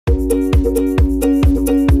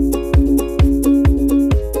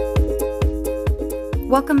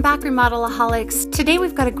Welcome back, Remodelaholics. Today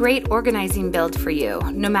we've got a great organizing build for you.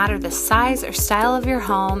 No matter the size or style of your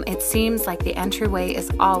home, it seems like the entryway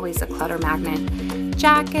is always a clutter magnet.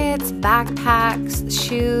 Jackets, backpacks,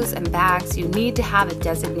 shoes, and bags you need to have a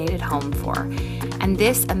designated home for. And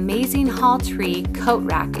this amazing Hall Tree coat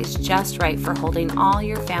rack is just right for holding all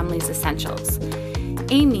your family's essentials.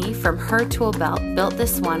 Amy from Hertoolbelt built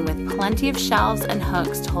this one with plenty of shelves and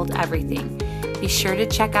hooks to hold everything. Be sure to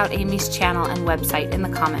check out Amy's channel and website in the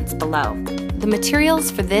comments below. The materials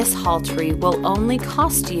for this Hall Tree will only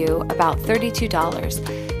cost you about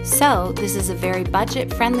 $32, so this is a very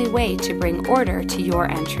budget-friendly way to bring order to your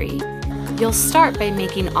entry. You'll start by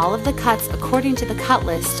making all of the cuts according to the cut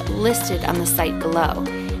list listed on the site below.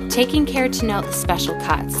 Taking care to note the special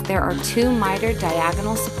cuts, there are 2 mitered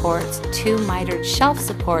diagonal supports, 2 mitered shelf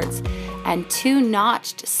supports, and 2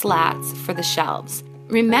 notched slats for the shelves.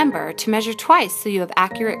 Remember to measure twice so you have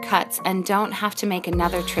accurate cuts and don't have to make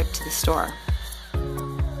another trip to the store.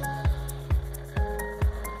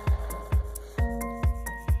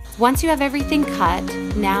 Once you have everything cut,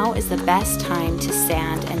 now is the best time to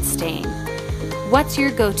sand and stain. What's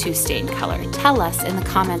your go-to stain color? Tell us in the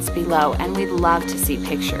comments below and we'd love to see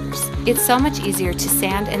pictures. It's so much easier to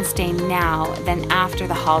sand and stain now than after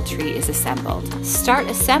the Hall Tree is assembled. Start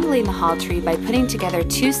assembling the Hall Tree by putting together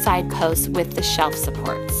 2 side posts with the shelf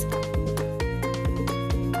supports.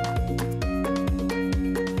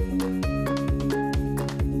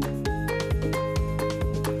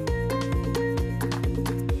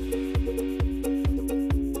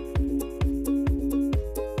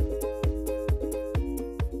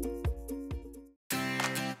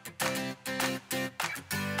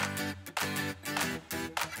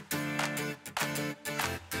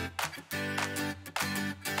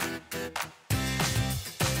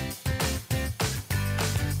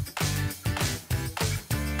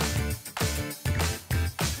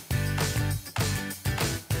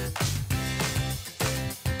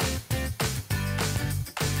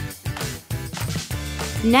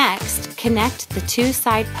 Next, connect the 2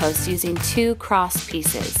 side posts using 2 cross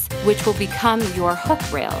pieces, which will become your hook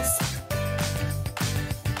rails.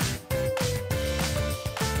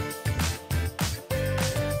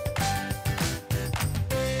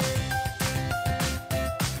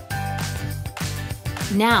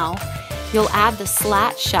 Now, you'll add the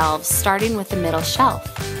slat shelves starting with the middle shelf.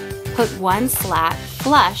 Put 1 slat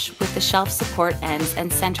flush with the shelf support ends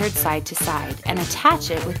and centered side to side, and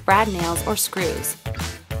attach it with brad nails or screws.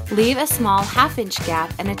 Leave a small 1/2-inch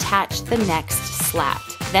gap and attach the next slat,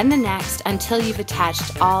 then the next until you've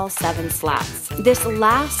attached all 7 slats. This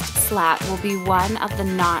last slat will be one of the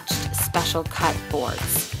notched special cut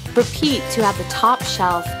boards. Repeat to have the top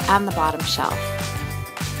shelf and the bottom shelf.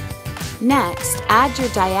 Next, add your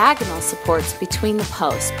diagonal supports between the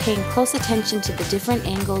posts, paying close attention to the different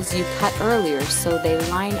angles you cut earlier so they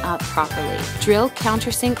line up properly. Drill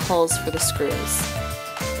countersink holes for the screws.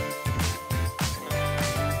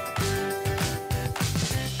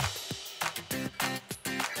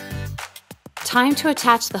 Time to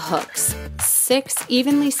attach the hooks. 6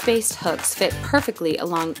 evenly spaced hooks fit perfectly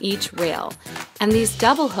along each rail, and these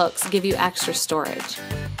double hooks give you extra storage.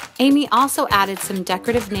 Amy also added some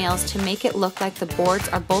decorative nails to make it look like the boards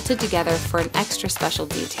are bolted together for an extra special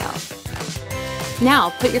detail.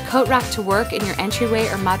 Now, put your coat rack to work in your entryway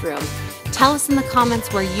or mudroom. Tell us in the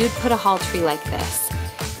comments where you'd put a Hall Tree like this.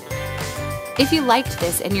 If you liked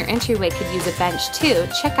this and your entryway could use a bench too,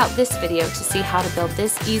 check out this video to see how to build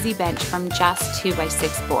this easy bench from just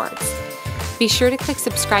 2x6 boards. Be sure to click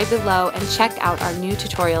subscribe below and check out our new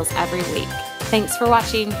tutorials every week. Thanks for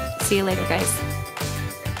watching. See you later, guys.